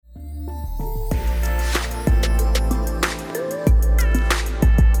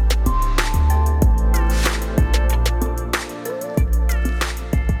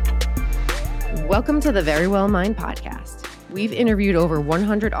Welcome to the Very Well Mind podcast. We've interviewed over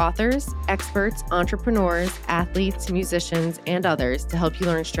 100 authors, experts, entrepreneurs, athletes, musicians, and others to help you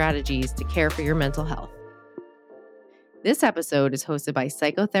learn strategies to care for your mental health. This episode is hosted by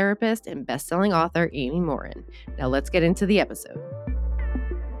psychotherapist and best-selling author Amy Morin. Now let's get into the episode.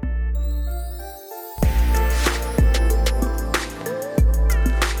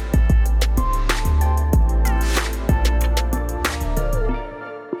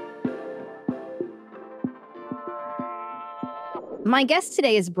 My guest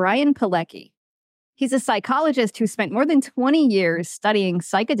today is Brian Pilecki. He's a psychologist who spent more than 20 years studying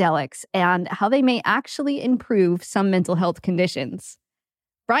psychedelics and how they may actually improve some mental health conditions.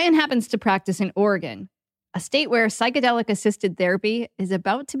 Brian happens to practice in Oregon, a state where psychedelic-assisted therapy is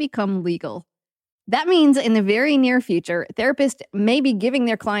about to become legal. That means in the very near future, therapists may be giving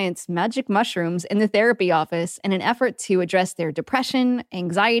their clients magic mushrooms in the therapy office in an effort to address their depression,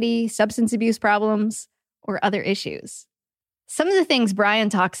 anxiety, substance abuse problems, or other issues. Some of the things Brian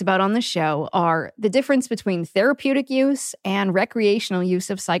talks about on the show are the difference between therapeutic use and recreational use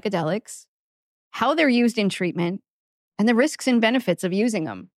of psychedelics, how they're used in treatment, and the risks and benefits of using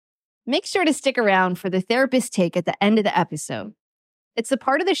them. Make sure to stick around for the therapist take at the end of the episode. It's the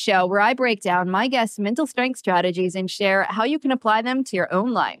part of the show where I break down my guests' mental strength strategies and share how you can apply them to your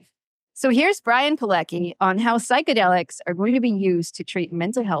own life. So here's Brian Pilecki on how psychedelics are going to be used to treat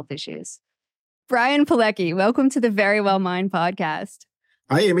mental health issues. Brian Pilecki, welcome to the Very Well Mind podcast.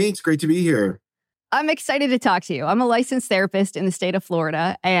 Hi, Amy. It's great to be here. I'm excited to talk to you. I'm a licensed therapist in the state of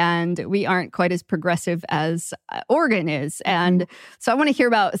Florida, and we aren't quite as progressive as Oregon is. And so I want to hear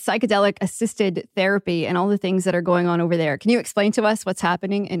about psychedelic-assisted therapy and all the things that are going on over there. Can you explain to us what's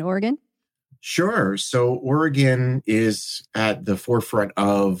happening in Oregon? Sure. So Oregon is at the forefront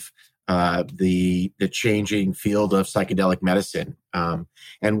of the changing field of psychedelic medicine.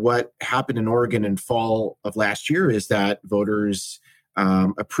 And what happened in Oregon in fall of last year is that voters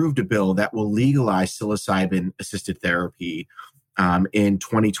approved a bill that will legalize psilocybin-assisted therapy in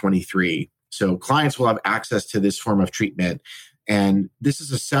 2023. So clients will have access to this form of treatment. And this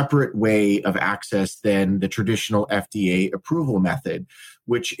is a separate way of access than the traditional FDA approval method,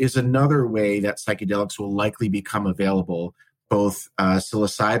 which is another way that psychedelics will likely become available, both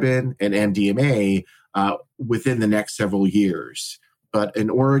psilocybin and MDMA, within the next several years. But in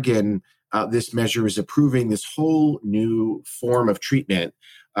Oregon, this measure is approving this whole new form of treatment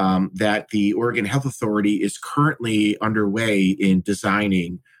that the Oregon Health Authority is currently underway in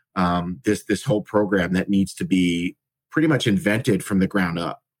designing this whole program that needs to be pretty much invented from the ground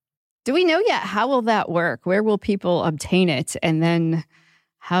up. Do we know yet how will that work? Where will people obtain it? And then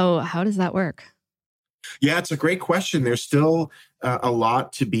how does that work? Yeah, it's a great question. There's still a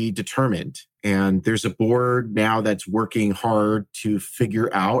lot to be determined. And there's a board now that's working hard to figure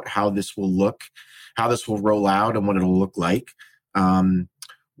out how this will look, how this will roll out and what it'll look like.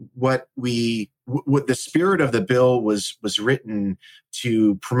 What the spirit of the bill was written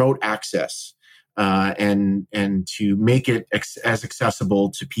to promote access and to make it as accessible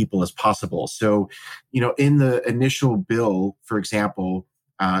to people as possible. So, in the initial bill, for example,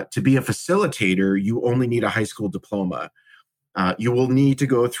 to be a facilitator, you only need a high school diploma. You will need to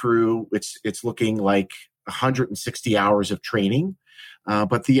go through, it's looking like 160 hours of training.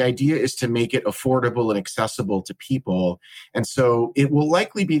 But the idea is to make it affordable and accessible to people. And so it will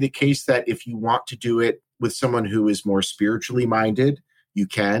likely be the case that if you want to do it with someone who is more spiritually minded, you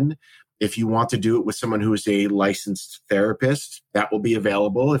can. If you want to do it with someone who is a licensed therapist, that will be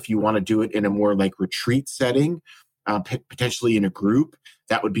available. If you want to do it in a more like retreat setting, potentially in a group,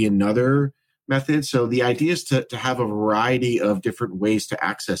 that would be another method. So the idea is to have a variety of different ways to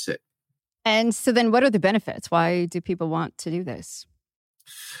access it. And so then what are the benefits? Why do people want to do this?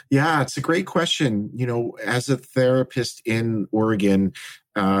 Yeah, it's a great question. As a therapist in Oregon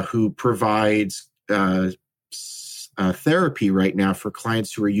who provides therapy right now for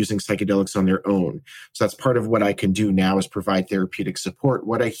clients who are using psychedelics on their own. So that's part of what I can do now is provide therapeutic support.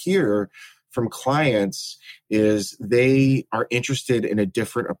 What I hear from clients is they are interested in a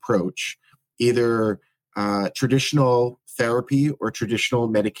different approach. Either traditional therapy or traditional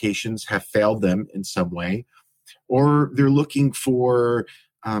medications have failed them in some way, or they're looking for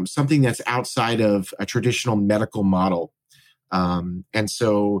something that's outside of a traditional medical model. And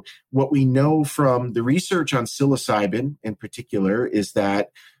so what we know from the research on psilocybin in particular is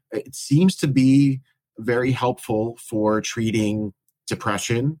that it seems to be very helpful for treating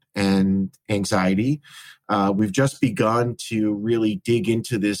depression and anxiety. We've just begun to really dig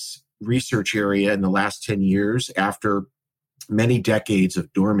into this research area in the last 10 years after many decades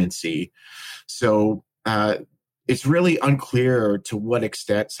of dormancy. So it's really unclear to what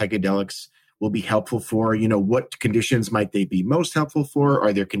extent psychedelics will be helpful for? What conditions might they be most helpful for?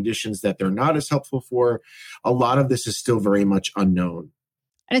 Are there conditions that they're not as helpful for? A lot of this is still very much unknown.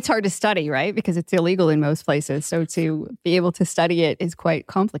 And it's hard to study, right? Because it's illegal in most places. So to be able to study it is quite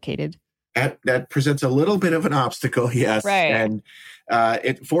complicated. That presents a little bit of an obstacle, yes. Right.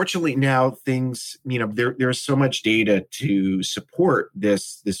 And fortunately now things, there's so much data to support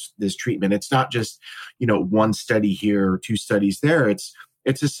this treatment. It's not just, one study here or two studies there. It's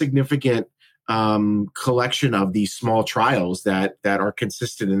a significant collection of these small trials that are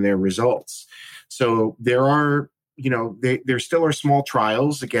consistent in their results. So there are, there still are small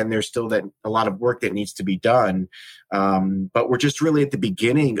trials. Again, there's still a lot of work that needs to be done. But we're just really at the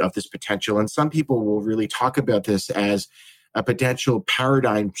beginning of this potential. And some people will really talk about this as a potential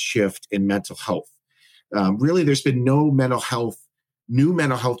paradigm shift in mental health. Really, there's been no new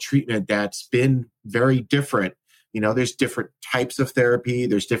mental health treatment that's been very different. There's different types of therapy,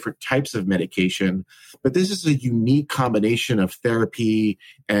 there's different types of medication, but this is a unique combination of therapy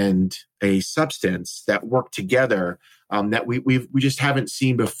and a substance that work together that we just haven't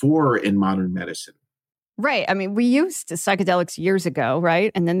seen before in modern medicine. Right. I mean, we used psychedelics years ago,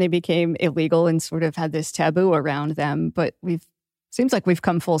 right? And then they became illegal and sort of had this taboo around them. But seems like we've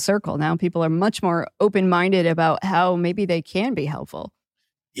come full circle. Now people are much more open-minded about how maybe they can be helpful.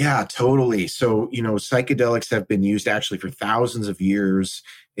 Yeah, totally. So, psychedelics have been used actually for thousands of years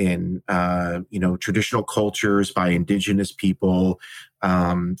in, traditional cultures by indigenous people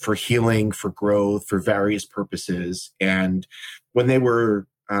for healing, for growth, for various purposes. And when they were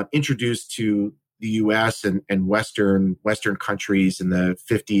introduced to the U.S. and Western countries in the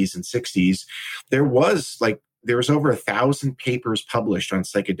 50s and 60s, there was over 1,000 papers published on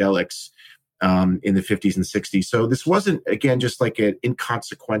psychedelics in the 50s and 60s. So this wasn't, again, just like an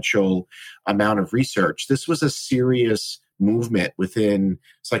inconsequential amount of research. This was a serious movement within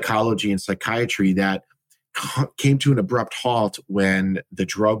psychology and psychiatry that came to an abrupt halt when the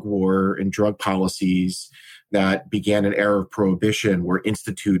drug war and drug policies that began an era of prohibition were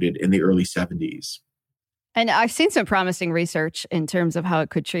instituted in the early 70s. And I've seen some promising research in terms of how it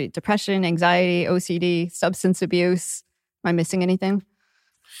could treat depression, anxiety, OCD, substance abuse. Am I missing anything?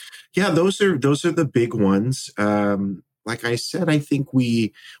 Yeah, those are the big ones. Like I said, I think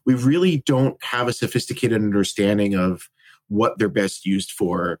we really don't have a sophisticated understanding of what they're best used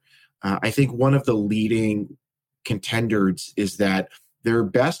for. I think one of the leading contenders is that they're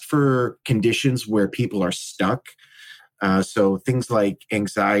best for conditions where people are stuck. So things like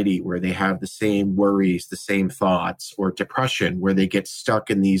anxiety, where they have the same worries, the same thoughts, or depression, where they get stuck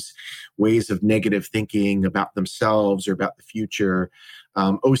in these ways of negative thinking about themselves or about the future.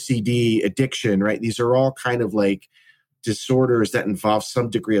 OCD, addiction, right? These are all kind of like disorders that involve some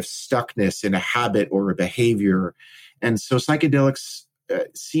degree of stuckness in a habit or a behavior. And so psychedelics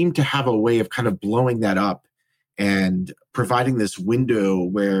seem to have a way of kind of blowing that up and providing this window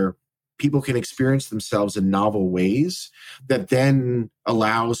where people can experience themselves in novel ways that then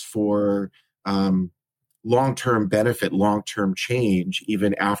allows for long-term benefit, long-term change,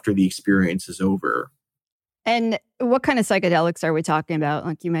 even after the experience is over. And what kind of psychedelics are we talking about?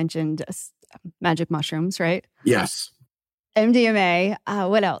 Like you mentioned, magic mushrooms, right? Yes. MDMA.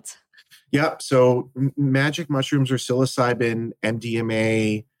 What else? Yeah. So magic mushrooms or psilocybin,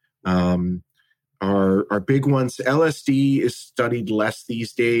 MDMA are big ones. LSD is studied less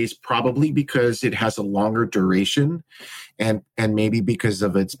these days, probably because it has a longer duration and maybe because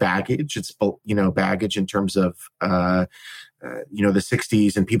of its baggage. It's, baggage in terms of, the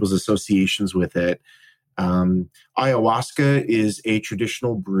 60s and people's associations with it. Ayahuasca is a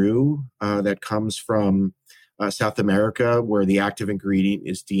traditional brew that comes from South America, where the active ingredient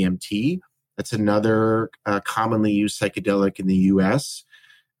is DMT. That's another commonly used psychedelic in the U.S.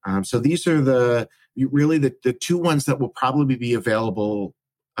 So these are the two ones that will probably be available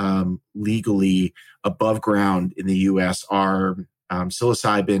legally above ground in the U.S. are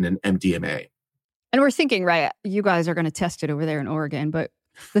psilocybin and MDMA. And we're thinking, right, you guys are going to test it over there in Oregon, but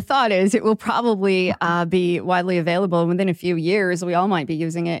the thought is it will probably be widely available. And within a few years, we all might be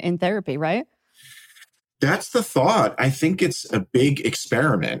using it in therapy, right? That's the thought. I think it's a big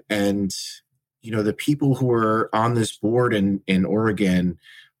experiment. And, the people who are on this board in Oregon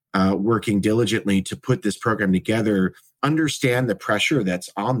working diligently to put this program together understand the pressure that's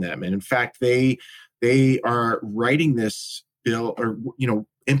on them. And in fact, they are writing this bill or,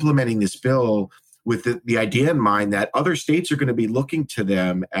 implementing this bill with the idea in mind that other states are going to be looking to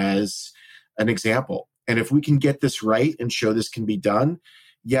them as an example. And if we can get this right and show this can be done,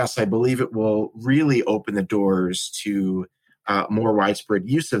 yes, I believe it will really open the doors to more widespread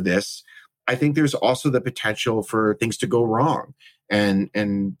use of this. I think there's also the potential for things to go wrong.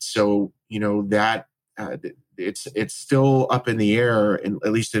 And so, that it's still up in the air, and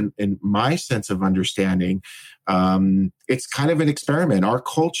at least in my sense of understanding. It's kind of an experiment. Our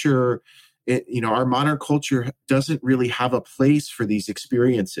culture, our modern culture doesn't really have a place for these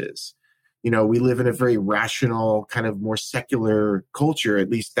experiences. We live in a very rational, kind of more secular culture.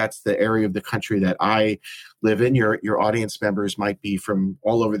 At least that's the area of the country that I live in. Your audience members might be from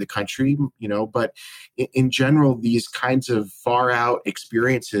all over the country, but in general, these kinds of far out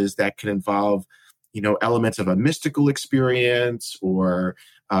experiences that can involve, elements of a mystical experience, or,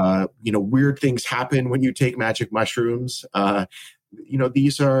 weird things happen when you take magic mushrooms.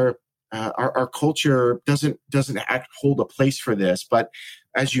 These are, our culture doesn't hold a place for this. But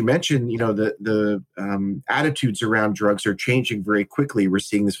as you mentioned, the attitudes around drugs are changing very quickly. We're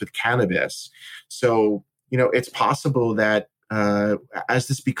seeing this with cannabis. So, it's possible that as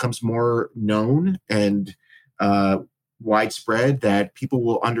this becomes more known and widespread, that people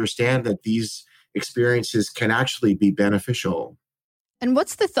will understand that these experiences can actually be beneficial. And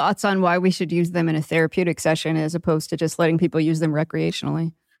what's the thoughts on why we should use them in a therapeutic session as opposed to just letting people use them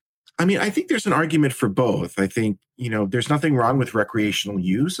recreationally? I mean, I think there's an argument for both. I think, there's nothing wrong with recreational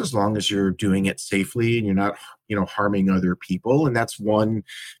use as long as you're doing it safely and you're not, harming other people. And that's one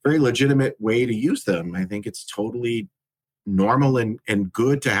very legitimate way to use them. I think it's totally normal and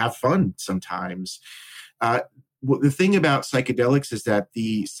good to have fun sometimes. The thing about psychedelics is that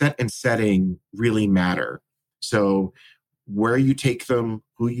the set and setting really matter. So where you take them,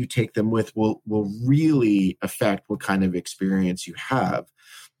 who you take them with will really affect what kind of experience you have.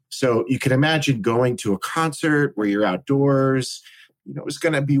 So you can imagine going to a concert where you're outdoors. It's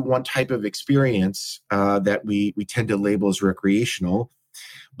going to be one type of experience that we tend to label as recreational.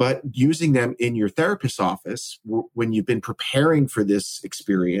 But using them in your therapist's office, when you've been preparing for this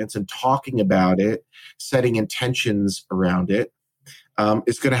experience and talking about it, setting intentions around it,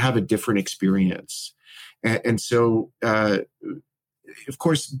 is going to have a different experience. And so, of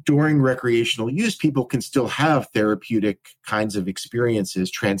course, during recreational use, people can still have therapeutic kinds of experiences,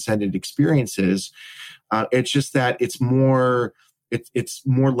 transcendent experiences. It's just that it's more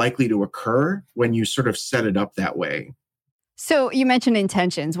likely to occur when you sort of set it up that way. So you mentioned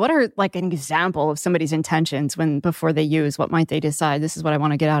intentions. What are like an example of somebody's intentions before they use? What might they decide? This is what I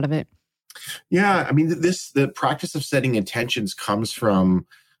want to get out of it. Yeah, I mean, the practice of setting intentions comes from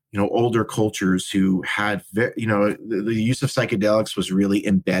older cultures who had, the use of psychedelics was really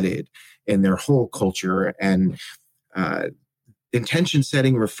embedded in their whole culture. And intention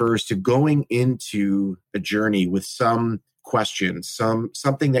setting refers to going into a journey with some question,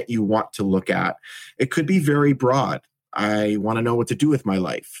 something that you want to look at. It could be very broad. I want to know what to do with my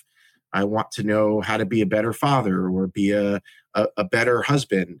life. I want to know how to be a better father or be a better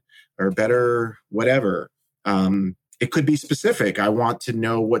husband or better whatever. It could be specific. I want to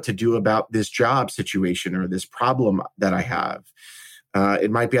know what to do about this job situation or this problem that I have.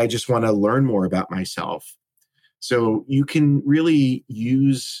 It might be I just want to learn more about myself. So you can really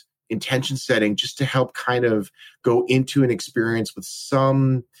use intention setting just to help kind of go into an experience with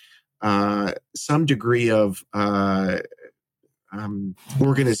some degree of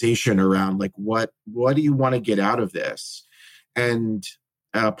organization around like what do you want to get out of this? And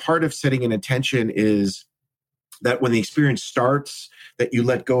part of setting an intention is that when the experience starts, that you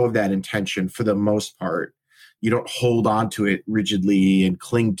let go of that intention for the most part. You don't hold on to it rigidly and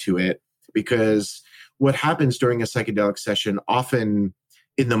cling to it, because what happens during a psychedelic session often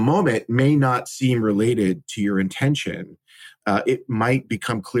in the moment may not seem related to your intention. It might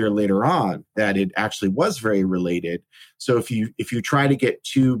become clear later on that it actually was very related. So if you try to get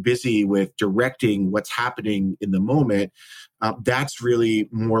too busy with directing what's happening in the moment, that's really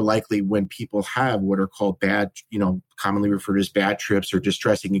more likely when people have what are called bad, commonly referred to as bad trips or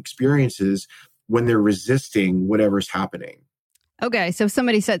distressing experiences, when they're resisting whatever's happening. Okay, so if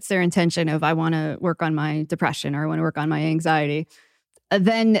somebody sets their intention of I want to work on my depression or I want to work on my anxiety,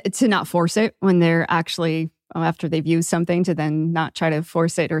 then to not force it when they're actually, after they've used something, to then not try to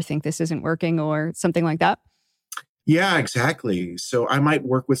force it or think this isn't working or something like that? Yeah, exactly. So I might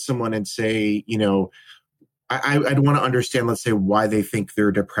work with someone and say, I'd want to understand, let's say, why they think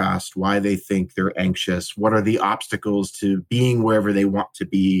they're depressed, why they think they're anxious, what are the obstacles to being wherever they want to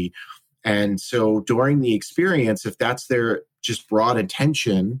be. And so during the experience, if that's their just broad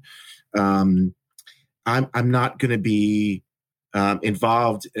intention, I'm not going to be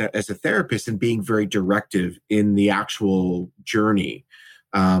involved as a therapist in being very directive in the actual journey.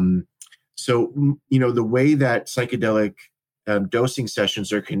 So, the way that psychedelic dosing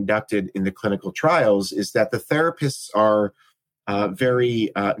sessions are conducted in the clinical trials is that the therapists are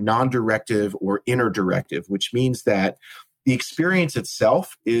very non-directive or inner directive, which means that the experience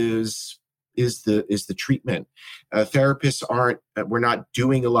itself is is the treatment. Therapists we're not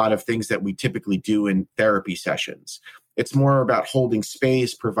doing a lot of things that we typically do in therapy sessions. It's more about holding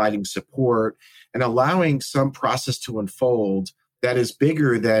space, providing support, and allowing some process to unfold that is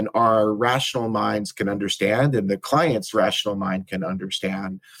bigger than our rational minds can understand and the client's rational mind can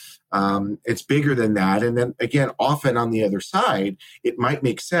understand. It's bigger than that. And then again, often on the other side, it might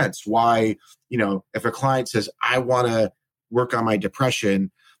make sense why, if a client says, I want to work on my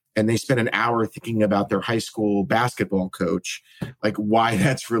depression, and they spend an hour thinking about their high school basketball coach, like why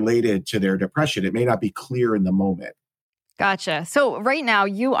that's related to their depression. It may not be clear in the moment. Gotcha. So right now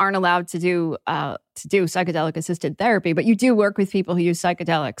you aren't allowed to do psychedelic assisted therapy, but you do work with people who use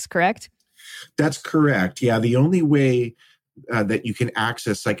psychedelics, correct? That's correct. Yeah. The only way that you can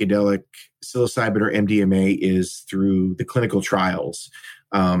access psychedelic psilocybin or MDMA is through the clinical trials.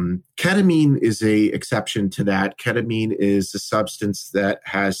 Ketamine is a exception to that. Ketamine is a substance that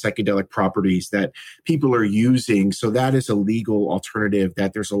has psychedelic properties that people are using. So that is a legal alternative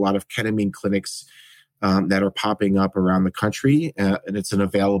that there's a lot of ketamine clinics that are popping up around the country, and it's an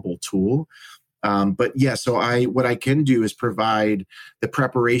available tool. But yeah, so what I can do is provide the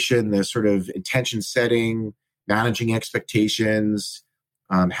preparation, the sort of intention setting, managing expectations,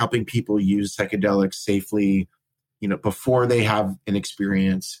 helping people use psychedelics safely, before they have an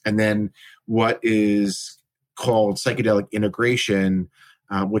experience. And then what is called psychedelic integration,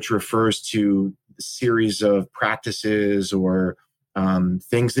 which refers to a series of practices or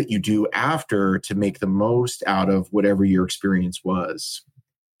things that you do after to make the most out of whatever your experience was.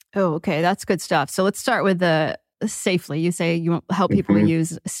 Oh, okay. That's good stuff. So let's start with the safely. You say you help people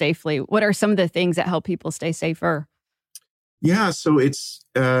use safely. What are some of the things that help people stay safer? Yeah, so it's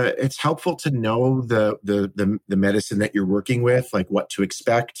helpful to know the medicine that you're working with, like what to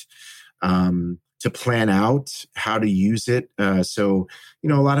expect, to plan out how to use it. So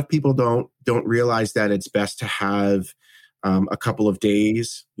a lot of people don't realize that it's best to have a couple of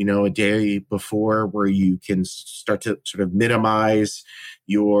days, a day before, where you can start to sort of minimize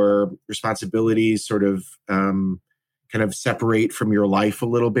your responsibilities, sort of kind of separate from your life a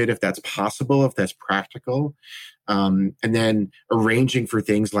little bit, if that's possible, if that's practical. And then arranging for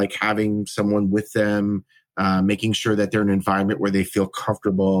things like having someone with them, making sure that they're in an environment where they feel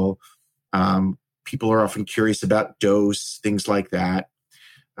comfortable. People are often curious about dose, things like that.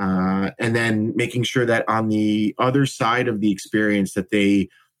 And then making sure that on the other side of the experience that they,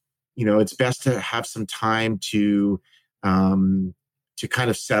 it's best to have some time to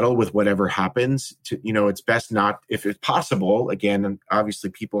kind of settle with whatever happens. It's best not, if it's possible, again, obviously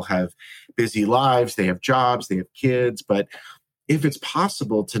people have busy lives, they have jobs, they have kids, but if it's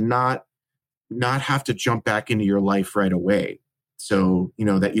possible to not have to jump back into your life right away. So,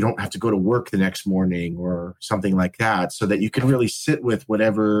 that you don't have to go to work the next morning or something like that, so that you can really sit with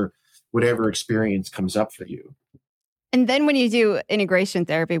whatever experience comes up for you. And then when you do integration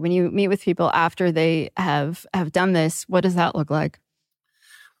therapy, when you meet with people after they have done this, what does that look like?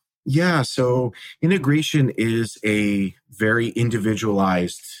 Yeah, so integration is a very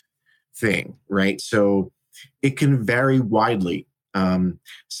individualized thing, right? So it can vary widely.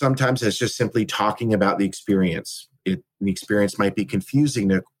 Sometimes it's just simply talking about the experience. The experience might be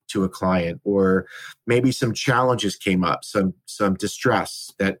confusing to a client, or maybe some challenges came up, some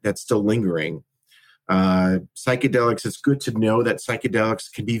distress that's still lingering. Psychedelics, it's good to know that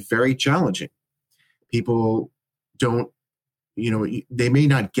psychedelics can be very challenging. People don't, they may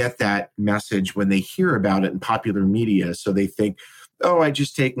not get that message when they hear about it in popular media. So they think, oh, I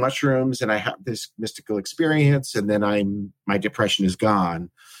just take mushrooms and I have this mystical experience and then my depression is gone.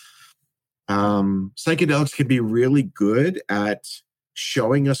 Psychedelics can be really good at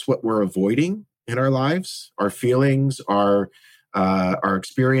showing us what we're avoiding in our lives, our feelings, our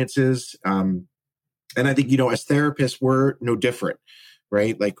experiences. And I think, as therapists, we're no different,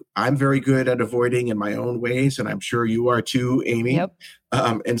 right? Like I'm very good at avoiding in my own ways, and I'm sure you are too, Amy. Yep.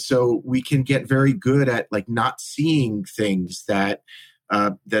 And so we can get very good at like not seeing things that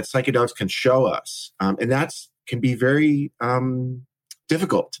psychedelics can show us. And that's can be very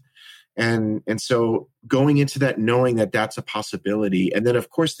difficult. And so going into that, knowing that that's a possibility. And then of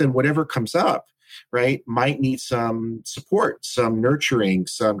course, then whatever comes up, right, might need some support, some nurturing,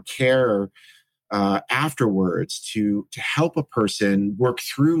 some care afterwards to help a person work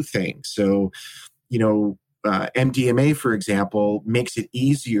through things. So, MDMA, for example, makes it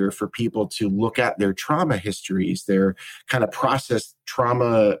easier for people to look at their trauma histories, their kind of processed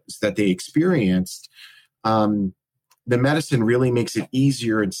traumas that they experienced. The medicine really makes it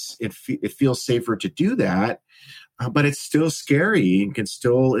easier. It feels safer to do that, but it's still scary and can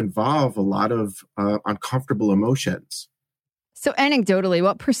still involve a lot of uncomfortable emotions. So anecdotally,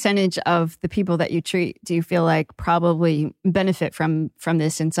 what percentage of the people that you treat do you feel like probably benefit from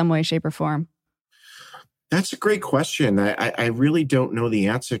this in some way, shape, or form? That's a great question. I really don't know the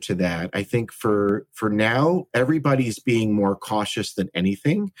answer to that. I think for now, everybody's being more cautious than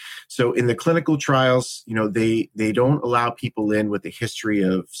anything. So in the clinical trials, they don't allow people in with a history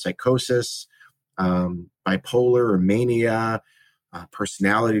of psychosis, bipolar or mania,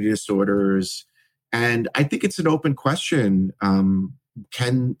 personality disorders. And I think it's an open question.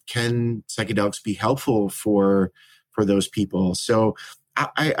 Can psychedelics be helpful for those people? So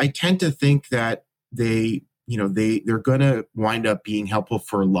I tend to think that they're going to wind up being helpful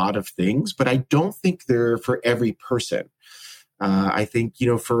for a lot of things, but I don't think they're for every person. I think,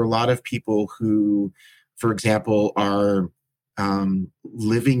 for a lot of people who, for example, are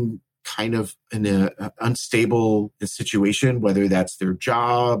living kind of in an unstable situation, whether that's their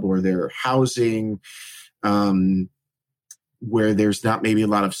job or their housing, where there's not maybe a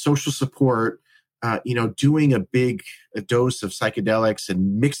lot of social support, doing a dose of psychedelics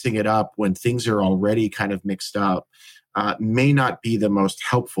and mixing it up when things are already kind of mixed up may not be the most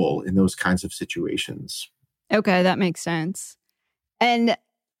helpful in those kinds of situations. Okay, that makes sense. And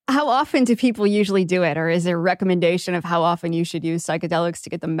how often do people usually do it? Or is there a recommendation of how often you should use psychedelics to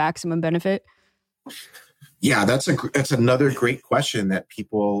get the maximum benefit? Yeah, that's another great question that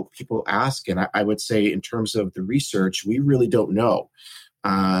people ask. And I would say in terms of the research, we really don't know.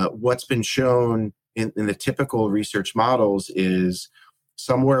 What's been shown in the typical research models is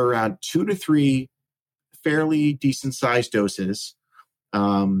somewhere around 2 to 3 fairly decent sized doses,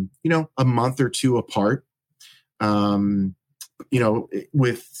 a month or two apart,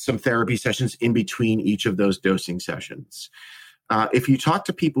 with some therapy sessions in between each of those dosing sessions. If you talk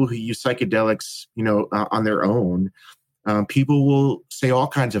to people who use psychedelics, on their own, people will say all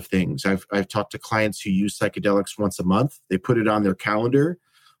kinds of things. I've talked to clients who use psychedelics once a month. They put it on their calendar,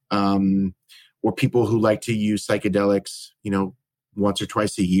 or people who like to use psychedelics, once or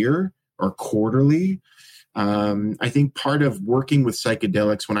twice a year or quarterly. I think part of working with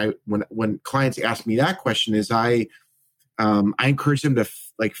psychedelics, when clients ask me that question, is I encourage them to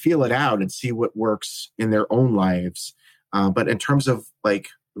feel it out and see what works in their own lives. But in terms of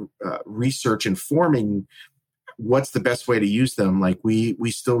research informing what's the best way to use them,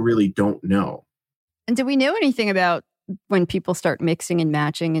 we still really don't know. And do we know anything about when people start mixing and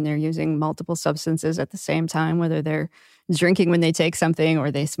matching and they're using multiple substances at the same time, whether they're drinking when they take something or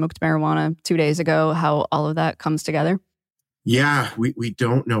they smoked marijuana 2 days ago, how all of that comes together? Yeah, we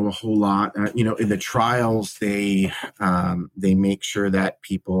don't know a whole lot. In the trials, they make sure that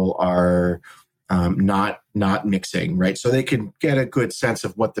people are not mixing, right? So they can get a good sense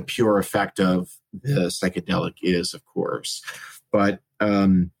of what the pure effect of the psychedelic is, of course. But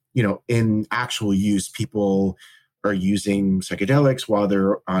in actual use, people are using psychedelics while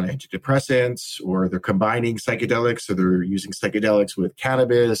they're on antidepressants, or they're combining psychedelics, or they're using psychedelics with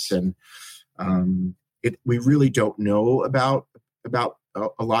cannabis, and we really don't know about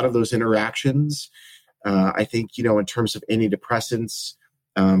a lot of those interactions. I think, in terms of antidepressants,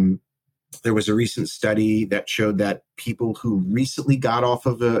 there was a recent study that showed that people who recently got off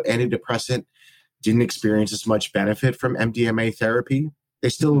of an antidepressant didn't experience as much benefit from MDMA therapy. They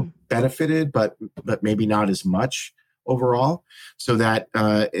still benefited, but maybe not as much overall. So that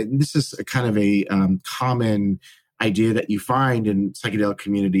this is a kind of a common idea that you find in psychedelic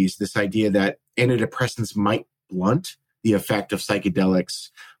communities, this idea that antidepressants might blunt the effect of psychedelics,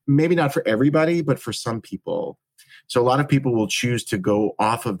 maybe not for everybody, but for some people. So a lot of people will choose to go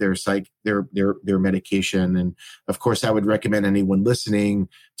off of their medication. And of course, I would recommend anyone listening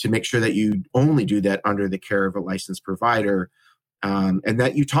to make sure that you only do that under the care of a licensed provider, and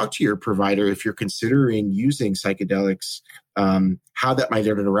that you talk to your provider if you're considering using psychedelics, how that might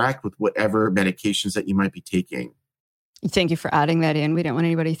interact with whatever medications that you might be taking. Thank you for adding that in. We don't want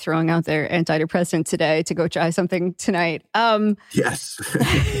anybody throwing out their antidepressant today to go try something tonight. Yes.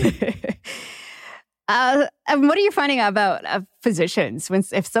 What are you finding about physicians?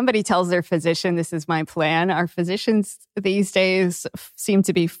 If somebody tells their physician, this is my plan, our physicians these days seem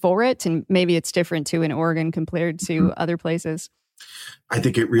to be for it, and maybe it's different too in Oregon compared to other places. I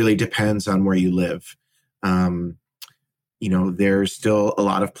think it really depends on where you live. There's still a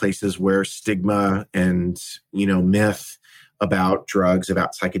lot of places where stigma and, myth about drugs,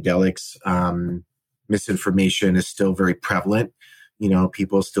 about psychedelics, misinformation is still very prevalent.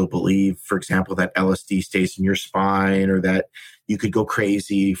 People still believe, for example, that LSD stays in your spine, or that you could go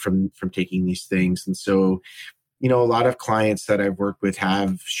crazy from taking these things. And so, a lot of clients that I've worked with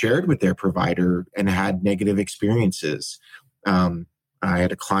have shared with their provider and had negative experiences. I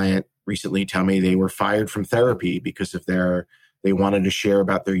had a client recently tell me they were fired from therapy because of their they wanted to share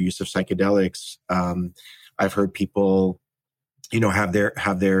about their use of psychedelics. I've heard people, have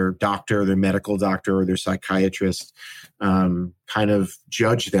their doctor, their medical doctor, or their psychiatrist kind of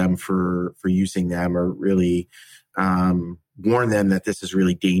judge them for using them, or really warn them that this is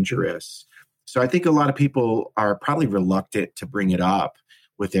really dangerous. So I think a lot of people are probably reluctant to bring it up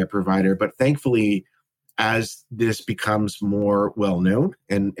with their provider, but thankfully, as this becomes more well-known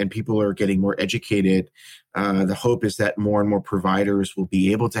and people are getting more educated, the hope is that more and more providers will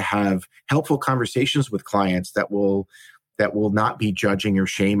be able to have helpful conversations with clients that will not be judging or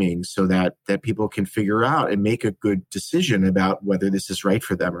shaming, so that people can figure out and make a good decision about whether this is right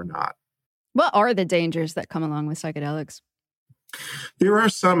for them or not. What are the dangers that come along with psychedelics? There are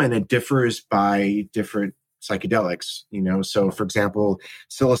some, and it differs by different psychedelics. So for example,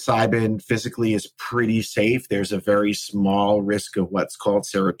 psilocybin physically is pretty safe. There's a very small risk of what's called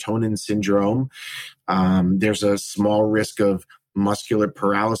serotonin syndrome. There's a small risk of muscular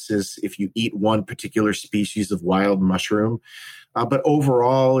paralysis if you eat one particular species of wild mushroom. But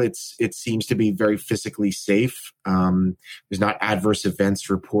overall, it seems to be very physically safe. There's not adverse events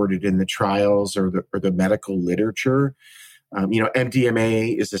reported in the trials or the medical literature.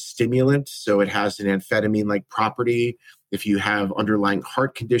 MDMA is a stimulant, so it has an amphetamine-like property. If you have underlying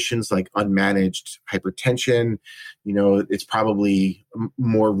heart conditions like unmanaged hypertension, it's probably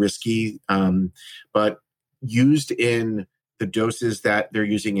more risky. But used in the doses that they're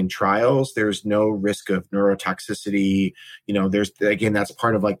using in trials, there's no risk of neurotoxicity. That's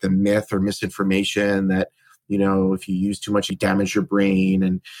part of like the myth or misinformation that, if you use too much, you damage your brain.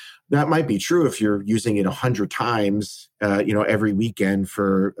 And that might be true if you're using it 100 times, every weekend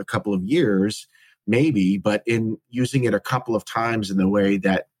for a couple of years, maybe. But in using it a couple of times in the way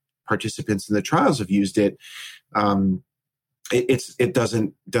that participants in the trials have used it, it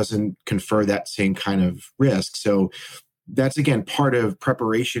doesn't confer that same kind of risk. So that's, again, part of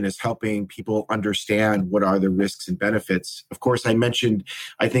preparation, is helping people understand what are the risks and benefits. Of course, I mentioned,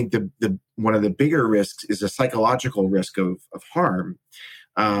 I think the one of the bigger risks is a psychological risk of harm.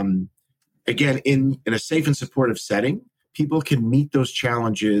 Again, in a safe and supportive setting, people can meet those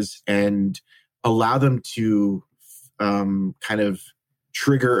challenges and allow them to kind of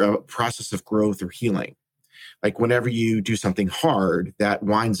trigger a process of growth or healing. Like whenever you do something hard, that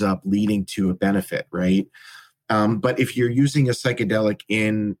winds up leading to a benefit, right? But if you're using a psychedelic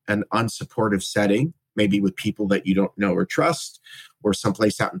in an unsupportive setting, maybe with people that you don't know or trust, or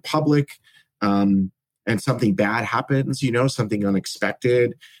someplace out in public, and something bad happens, something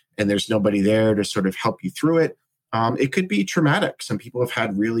unexpected, and there's nobody there to sort of help you through it, it could be traumatic. Some people have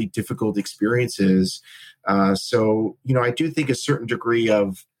had really difficult experiences. So, I do think a certain degree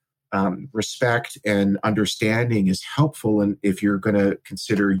of respect and understanding is helpful. And if you're going to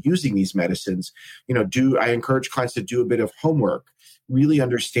consider using these medicines, I encourage clients to do a bit of homework, really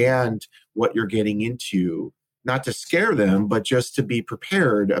understand what you're getting into, not to scare them, but just to be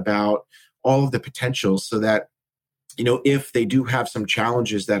prepared about all of the potentials, so that, if they do have some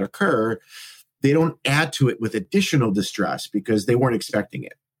challenges that occur, they don't add to it with additional distress because they weren't expecting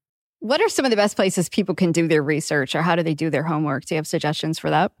it. What are some of the best places people can do their research, or how do they do their homework? Do you have suggestions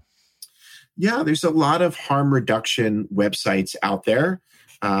for that? Yeah, there's a lot of harm reduction websites out there.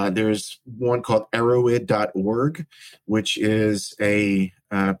 There's one called erowid.org, which is a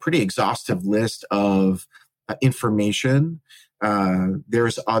pretty exhaustive list of information.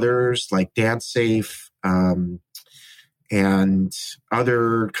 There's others like DanceSafe and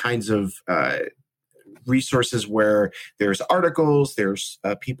other kinds of resources where there's articles, there's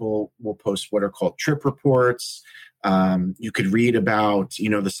people will post what are called trip reports. You could read about,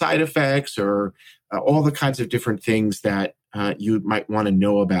 the side effects or all the kinds of different things that you might want to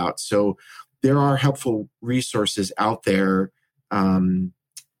know about. So there are helpful resources out there.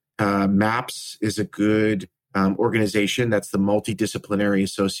 MAPS is a good organization. That's the Multidisciplinary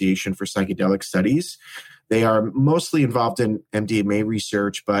Association for Psychedelic Studies. They are mostly involved in MDMA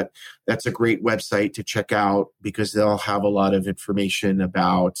research, but that's a great website to check out because they'll have a lot of information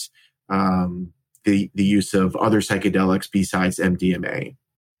about the use of other psychedelics besides MDMA.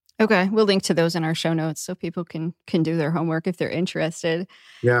 Okay, we'll link to those in our show notes so people can do their homework if they're interested.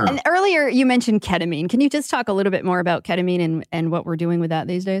 Yeah. And earlier you mentioned ketamine. Can you just talk a little bit more about ketamine and what we're doing with that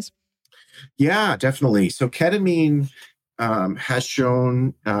these days? Yeah, definitely. So ketamine has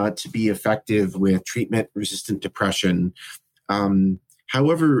shown to be effective with treatment-resistant depression.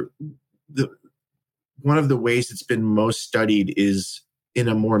 However, one of the ways it's been most studied is in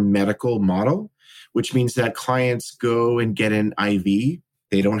a more medical model, which means that clients go and get an IV.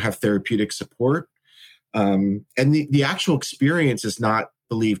 They don't have therapeutic support. And the actual experience is not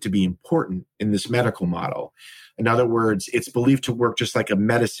believed to be important in this medical model. In other words, it's believed to work just like a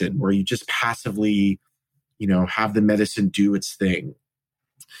medicine where you just passively, have the medicine do its thing.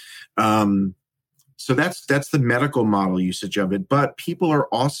 So that's the medical model usage of it. But people are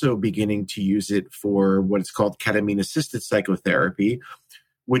also beginning to use it for what is called ketamine-assisted psychotherapy,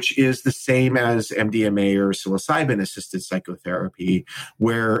 which is the same as MDMA or psilocybin-assisted psychotherapy,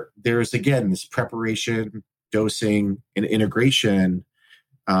 where there's, again, this preparation, dosing, and integration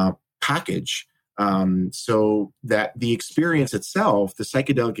package. So that the experience itself, the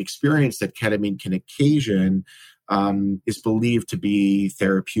psychedelic experience that ketamine can occasion, is believed to be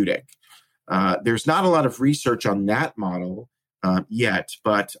therapeutic. There's not a lot of research on that model yet,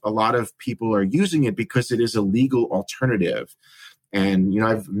 but a lot of people are using it because it is a legal alternative. And,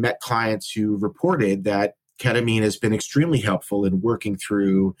 I've met clients who reported that ketamine has been extremely helpful in working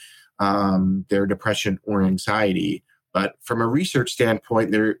through their depression or anxiety. But from a research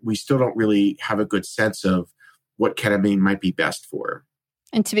standpoint, we still don't really have a good sense of what ketamine might be best for.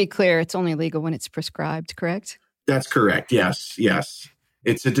 And to be clear, it's only legal when it's prescribed, correct? That's correct. Yes.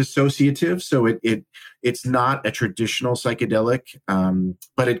 It's a dissociative, so it's not a traditional psychedelic,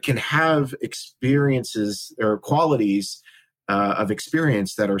 but it can have experiences or qualities of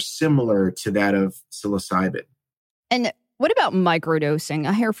experience that are similar to that of psilocybin. And what about microdosing?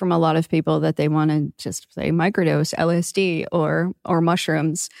 I hear from a lot of people that they want to just say microdose LSD or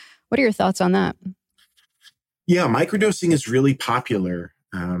mushrooms. What are your thoughts on that? Yeah, microdosing is really popular.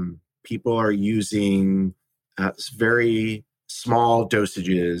 People are using very small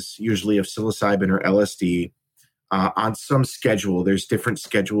dosages, usually of psilocybin or LSD, on some schedule. There's different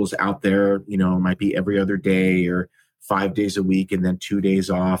schedules out there. It might be every other day or 5 days a week and then 2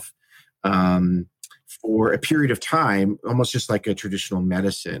 days off for a period of time, almost just like a traditional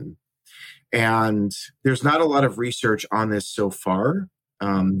medicine. And there's not a lot of research on this so far.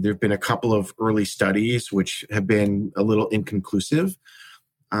 There have been a couple of early studies which have been a little inconclusive.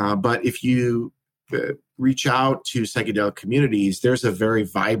 But if you reach out to psychedelic communities, there's a very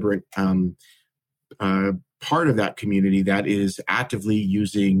vibrant part of that community that is actively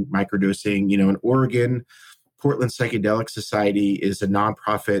using microdosing. In Oregon, Portland Psychedelic Society is a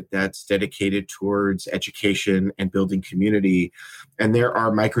nonprofit that's dedicated towards education and building community. And there are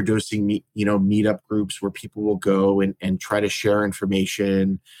microdosing, meetup groups where people will go and try to share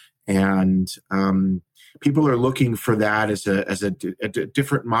information. And people are looking for that as a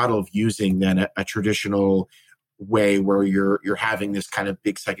different model of using than a traditional way where you're having this kind of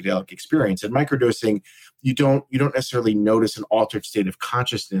big psychedelic experience. And microdosing, you don't necessarily notice an altered state of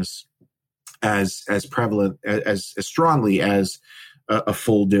consciousness as prevalent, as strongly as a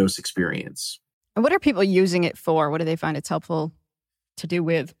full dose experience. And what are people using it for? What do they find it's helpful to do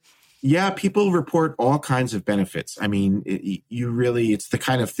with? Yeah, people report all kinds of benefits. I mean, it's the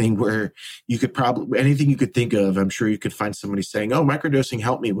kind of thing where you could probably, anything you could think of, I'm sure you could find somebody saying, oh, microdosing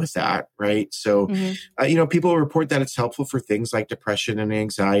helped me with that, right? So, people report that it's helpful for things like depression and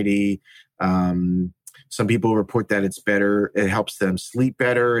anxiety. Some people report that it helps them sleep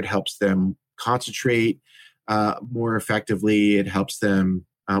better. It helps them concentrate more effectively. It helps them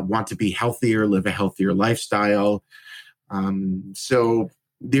want to be healthier, live a healthier lifestyle. So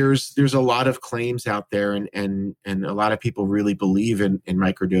there's a lot of claims out there, and a lot of people really believe in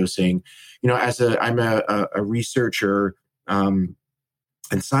microdosing. I'm a researcher and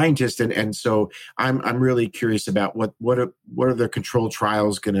scientist, and so I'm really curious about what are the controlled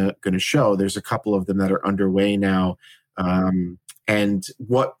trials gonna show. There's a couple of them that are underway now, and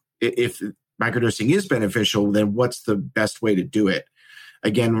what if microdosing is beneficial, then what's the best way to do it?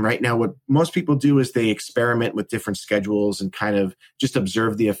 Again, right now, what most people do is they experiment with different schedules and kind of just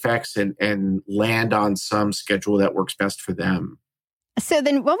observe the effects and land on some schedule that works best for them. So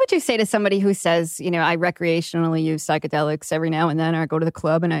then what would you say to somebody who says, I recreationally use psychedelics every now and then, or I go to the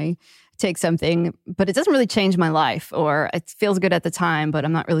club and I take something, but it doesn't really change my life, or it feels good at the time, but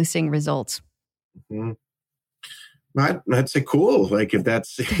I'm not really seeing results? Mm-hmm. I'd say cool. Like if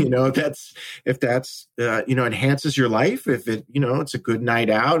that's, enhances your life, if it, it's a good night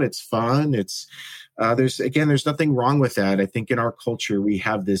out, it's fun. It's, there's nothing wrong with that. I think in our culture, we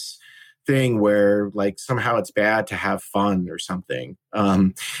have this thing where like somehow it's bad to have fun or something.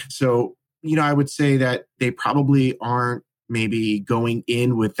 So, I would say that they probably aren't maybe going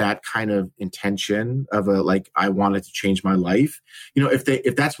in with that kind of intention of I wanted to change my life.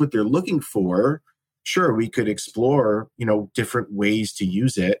 If that's what they're looking for, sure, we could explore, different ways to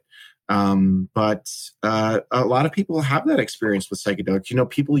use it. But a lot of people have that experience with psychedelics.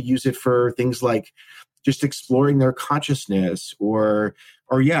 People use it for things like just exploring their consciousness or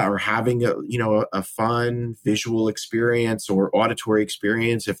or having a fun visual experience or auditory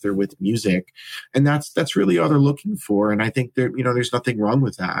experience if they're with music. And that's really all they're looking for. And I think there's nothing wrong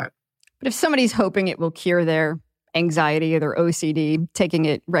with that. But if somebody's hoping it will cure their anxiety or their OCD, taking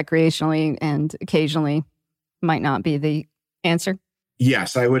it recreationally and occasionally might not be the answer.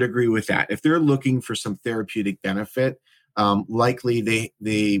 Yes, I would agree with that. If they're looking for some therapeutic benefit, likely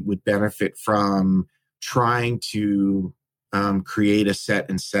they would benefit from trying to create a set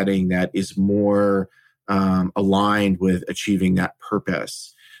and setting that is more aligned with achieving that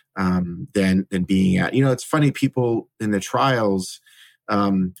purpose than being at. It's funny, people in the trials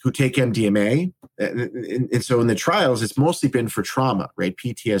who take MDMA, and so in the trials, it's mostly been for trauma, right?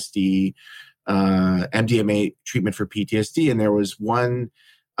 PTSD, MDMA treatment for PTSD. And there was one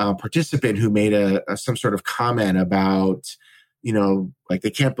participant who made some sort of comment about, like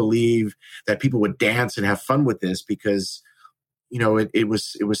they can't believe that people would dance and have fun with this because, it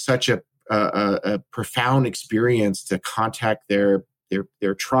was such a profound experience to contact their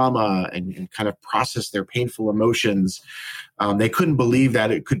trauma and kind of process their painful emotions. They couldn't believe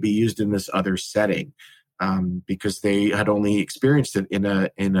that it could be used in this other setting. Because they had only experienced it in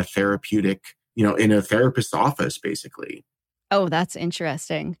a therapeutic, in a therapist's office, basically. Oh, that's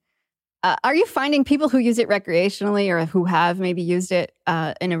interesting. Are you finding people who use it recreationally or who have maybe used it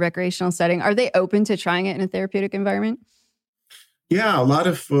in a recreational setting, are they open to trying it in a therapeutic environment? Yeah, a lot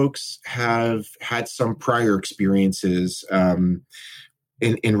of folks have had some prior experiences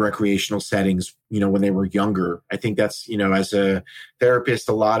in recreational settings, when they were younger. I think that's, as a therapist,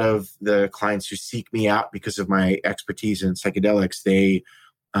 a lot of the clients who seek me out because of my expertise in psychedelics,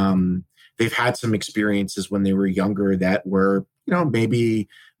 they've had some experiences when they were younger that were, maybe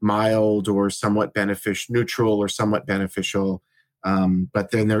mild or somewhat beneficial, neutral or somewhat beneficial.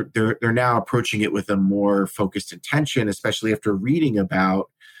 But then they're now approaching it with a more focused intention, especially after reading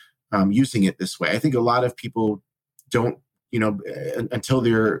about using it this way. I think a lot of people don't, until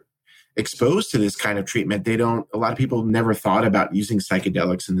they're exposed to this kind of treatment, a lot of people never thought about using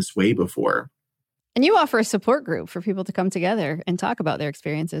psychedelics in this way before. And you offer a support group for people to come together and talk about their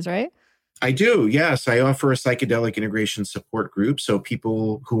experiences, right? I do, yes. I offer a psychedelic integration support group. So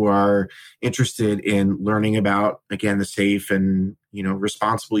people who are interested in learning about, again, the safe and,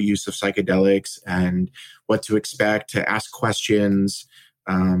 responsible use of psychedelics and what to expect, to ask questions,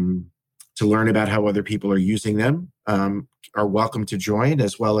 to learn about how other people are using them, are welcome to join,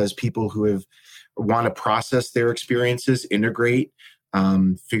 as well as people who want to process their experiences, integrate,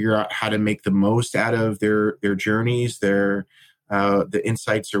 figure out how to make the most out of their journeys, the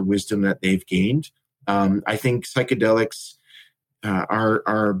insights or wisdom that they've gained. I think psychedelics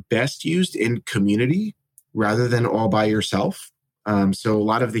are best used in community rather than all by yourself. So a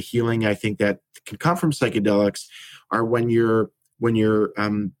lot of the healing I think that can come from psychedelics are when you're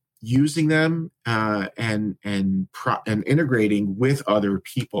using them and integrating with other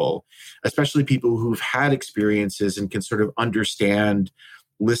people, especially people who've had experiences and can sort of understand,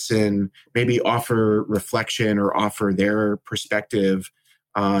 listen, maybe offer reflection or offer their perspective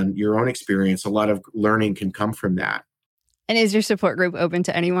on your own experience. A lot of learning can come from that. And is your support group open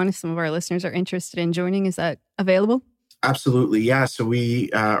to anyone? If some of our listeners are interested in joining, is that available? Absolutely, yeah. So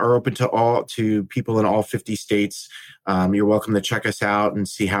we are open to people in all 50 states. You're welcome to check us out and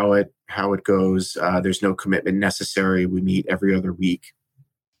see how it goes. There's no commitment necessary. We meet every other week.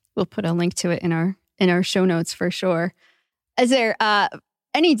 We'll put a link to it in our show notes for sure. Is there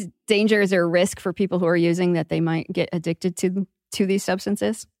any dangers or risk for people who are using that they might get addicted to these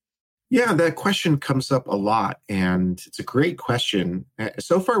substances? Yeah, that question comes up a lot, and it's a great question.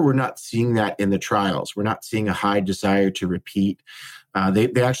 So far, we're not seeing that in the trials. We're not seeing a high desire to repeat.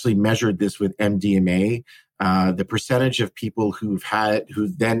 They actually measured this with MDMA. The percentage of people who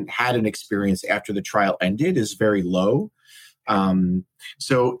then had an experience after the trial ended is very low.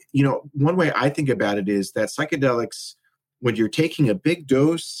 So, one way I think about it is that psychedelics, when you're taking a big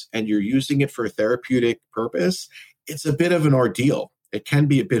dose and you're using it for a therapeutic purpose, it's a bit of an ordeal. It can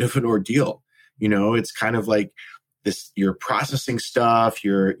be a bit of an ordeal. It's kind of like this, you're processing stuff,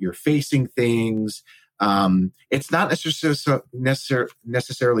 you're facing things. It's not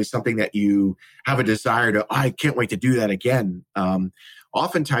necessarily something that you have a desire to, I can't wait to do that again.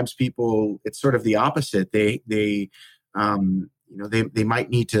 Oftentimes people, it's sort of the opposite. They might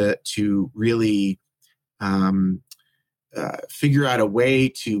need to really figure out a way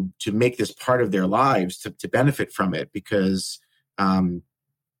to make this part of their lives to benefit from it, because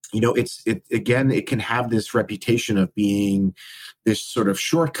it can have this reputation of being this sort of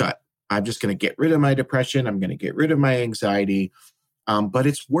shortcut. I'm just going to get rid of my depression. I'm going to get rid of my anxiety. But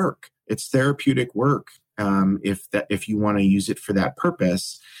it's work. It's therapeutic work. if you want to use it for that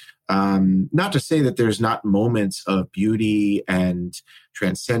purpose. Not to say that there's not moments of beauty and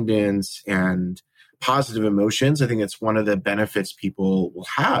transcendence and positive emotions. I think it's one of the benefits people will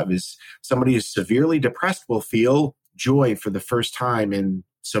have is somebody who's severely depressed will feel joy for the first time in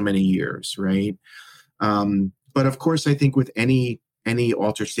so many years, right? But of course, I think with any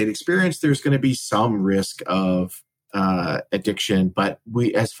altered state experience, there's going to be some risk of addiction, but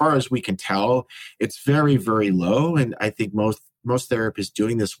as far as we can tell, it's very, very low. And I think most therapists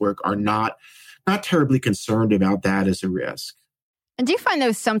doing this work are not terribly concerned about that as a risk. And do you find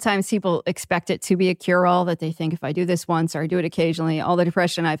though sometimes people expect it to be a cure-all, that they think if I do this once or I do it occasionally, all the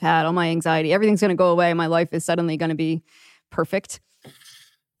depression I've had, all my anxiety, everything's going to go away. My life is suddenly going to be perfect?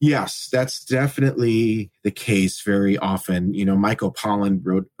 Yes, that's definitely the case very often. Michael Pollan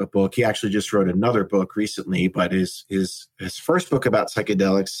wrote a book. He actually just wrote another book recently, but his first book about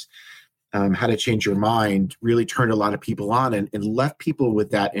psychedelics, How to Change Your Mind, really turned a lot of people on and left people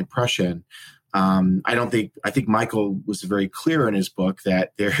with that impression. I think Michael was very clear in his book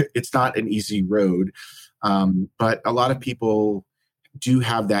that it's not an easy road. But a lot of people do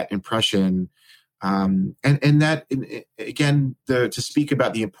have that impression. And that, again, to speak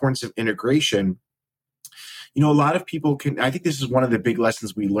about the importance of integration, a lot of people I think this is one of the big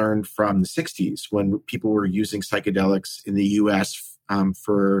lessons we learned from the 60s when people were using psychedelics in the US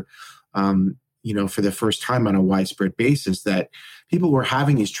for the first time on a widespread basis, that people were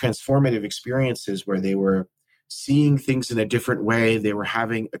having these transformative experiences where they were seeing things in a different way. They were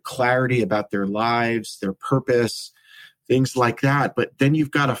having a clarity about their lives, their purpose, things like that. But then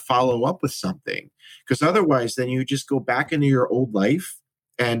you've got to follow up with something, because otherwise then you just go back into your old life,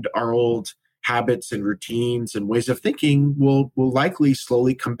 and our old habits and routines and ways of thinking will likely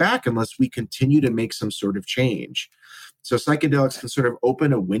slowly come back unless we continue to make some sort of change. So psychedelics can sort of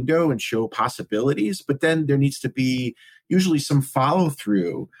open a window and show possibilities, but then there needs to be usually some follow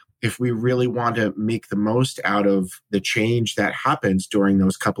through if we really want to make the most out of the change that happens during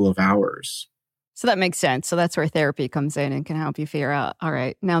those couple of hours. So that makes sense. So that's where therapy comes in and can help you figure out, all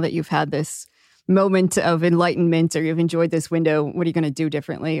right, now that you've had this moment of enlightenment or you've enjoyed this window, what are you going to do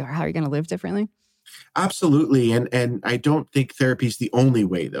differently, or how are you going to live differently? Absolutely. And I don't think therapy is the only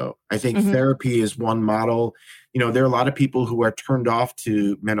way, though. I think therapy is one model. There are a lot of people who are turned off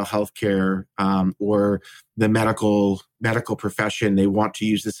to mental health care or the medical profession. They want to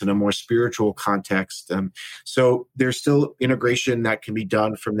use this in a more spiritual context. So there's still integration that can be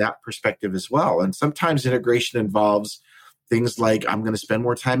done from that perspective as well. And sometimes integration involves things like, I'm going to spend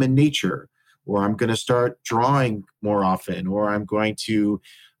more time in nature, or I'm going to start drawing more often, or I'm going to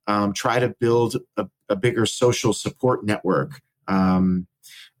try to build a bigger social support network.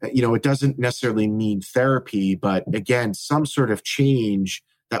 It doesn't necessarily mean therapy, but again, some sort of change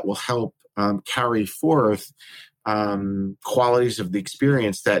that will help carry forth qualities of the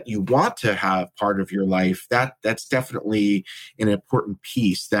experience that you want to have part of your life. That's definitely an important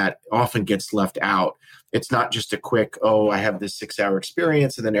piece that often gets left out. It's not just a quick, I have this 6-hour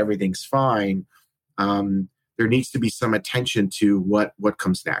experience and then everything's fine. There needs to be some attention to what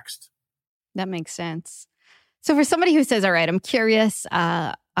comes next. That makes sense. So for somebody who says, all right, I'm curious,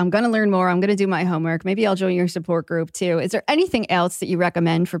 I'm going to learn more, I'm going to do my homework, maybe I'll join your support group too. Is there anything else that you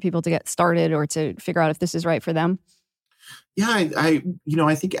recommend for people to get started or to figure out if this is right for them? Yeah, I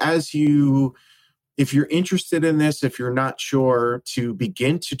think if you're interested in this, if you're not sure, to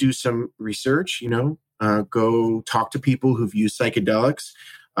begin to do some research, go talk to people who've used psychedelics,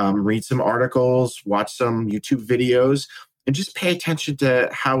 read some articles, watch some YouTube videos, and just pay attention to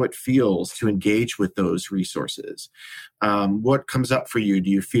how it feels to engage with those resources. What comes up for you?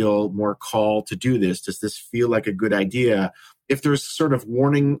 Do you feel more called to do this? Does this feel like a good idea? If there's sort of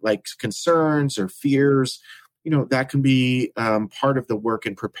warning, like concerns or fears, that can be part of the work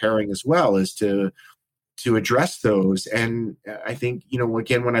in preparing as well, is to address those. And I think,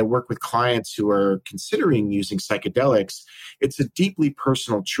 again, when I work with clients who are considering using psychedelics, it's a deeply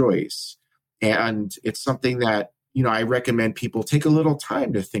personal choice. And it's something that, I recommend people take a little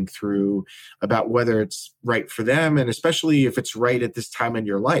time to think through about whether it's right for them, and especially if it's right at this time in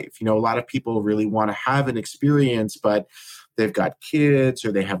your life. A lot of people really want to have an experience, but they've got kids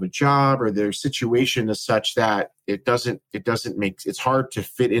or they have a job or their situation is such that it's hard to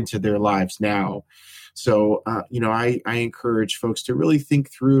fit into their lives now. So, I encourage folks to really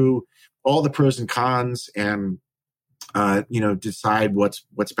think through all the pros and cons and, decide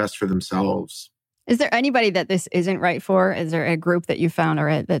what's best for themselves. Is there anybody that this isn't right for? Is there a group that you found, all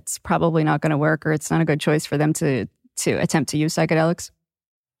right, that's probably not going to work, or it's not a good choice for them to attempt to use psychedelics?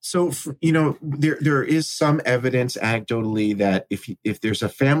 So, there is some evidence anecdotally that if there's a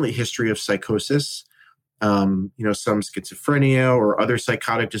family history of psychosis, some schizophrenia or other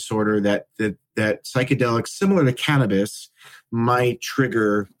psychotic disorder, that psychedelics, similar to cannabis, might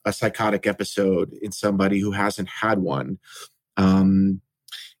trigger a psychotic episode in somebody who hasn't had one.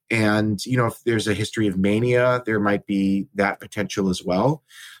 If there's a history of mania, there might be that potential as well.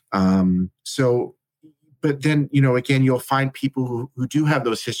 But then, again, you'll find people who do have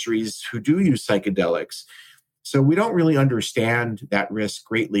those histories who do use psychedelics. So we don't really understand that risk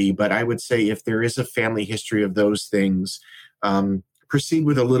greatly, but I would say if there is a family history of those things, proceed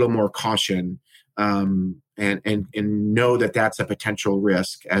with a little more caution, and know that that's a potential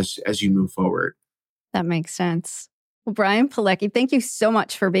risk as you move forward. That makes sense. Well, Brian Pilecki, thank you so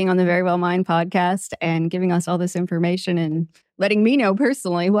much for being on the Very Well Mind podcast and giving us all this information and letting me know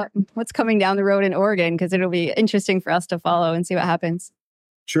personally what's coming down the road in Oregon, because it'll be interesting for us to follow and see what happens.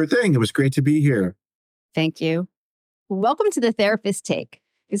 Sure thing. It was great to be here. Thank you. Welcome to The Therapist Take.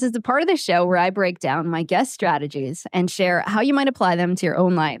 This is the part of the show where I break down my guest strategies and share how you might apply them to your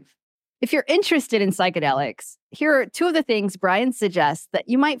own life. If you're interested in psychedelics, here are 2 of the things Brian suggests that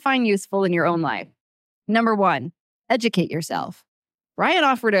you might find useful in your own life. Number 1, educate yourself. Brian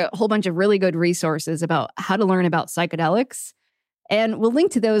offered a whole bunch of really good resources about how to learn about psychedelics, and we'll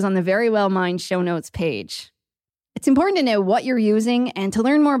link to those on the Very Well Mind show notes page. It's important to know what you're using and to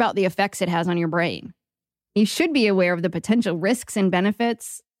learn more about the effects it has on your brain. You should be aware of the potential risks and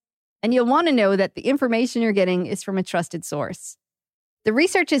benefits, and you'll want to know that the information you're getting is from a trusted source. The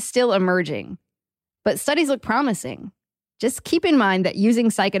research is still emerging, but studies look promising. Just keep in mind that using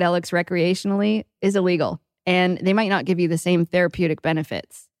psychedelics recreationally is illegal, and they might not give you the same therapeutic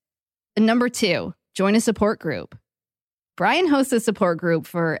benefits. And number 2, join a support group. Brian hosts a support group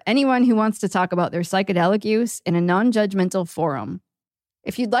for anyone who wants to talk about their psychedelic use in a non-judgmental forum.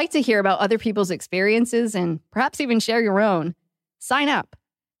 If you'd like to hear about other people's experiences and perhaps even share your own, sign up.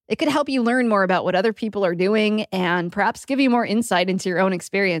 It could help you learn more about what other people are doing and perhaps give you more insight into your own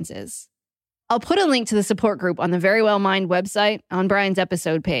experiences. I'll put a link to the support group on the Very Well Mind website on Brian's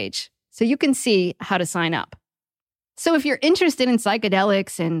episode page, so you can see how to sign up. So if you're interested in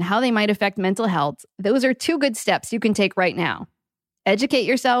psychedelics and how they might affect mental health, those are 2 good steps you can take right now. Educate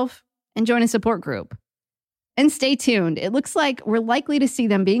yourself and join a support group. And stay tuned. It looks like we're likely to see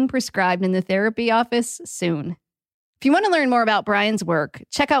them being prescribed in the therapy office soon. If you want to learn more about Brian's work,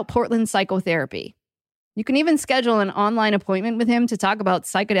 check out Portland Psychotherapy. You can even schedule an online appointment with him to talk about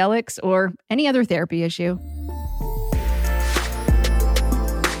psychedelics or any other therapy issue.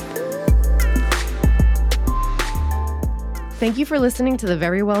 Thank you for listening to the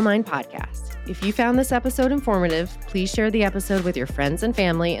Very Well Mind podcast. If you found this episode informative, please share the episode with your friends and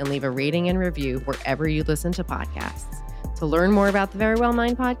family and leave a rating and review wherever you listen to podcasts. To learn more about the Very Well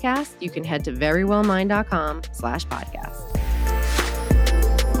Mind podcast, you can head to verywellmind.com/podcast.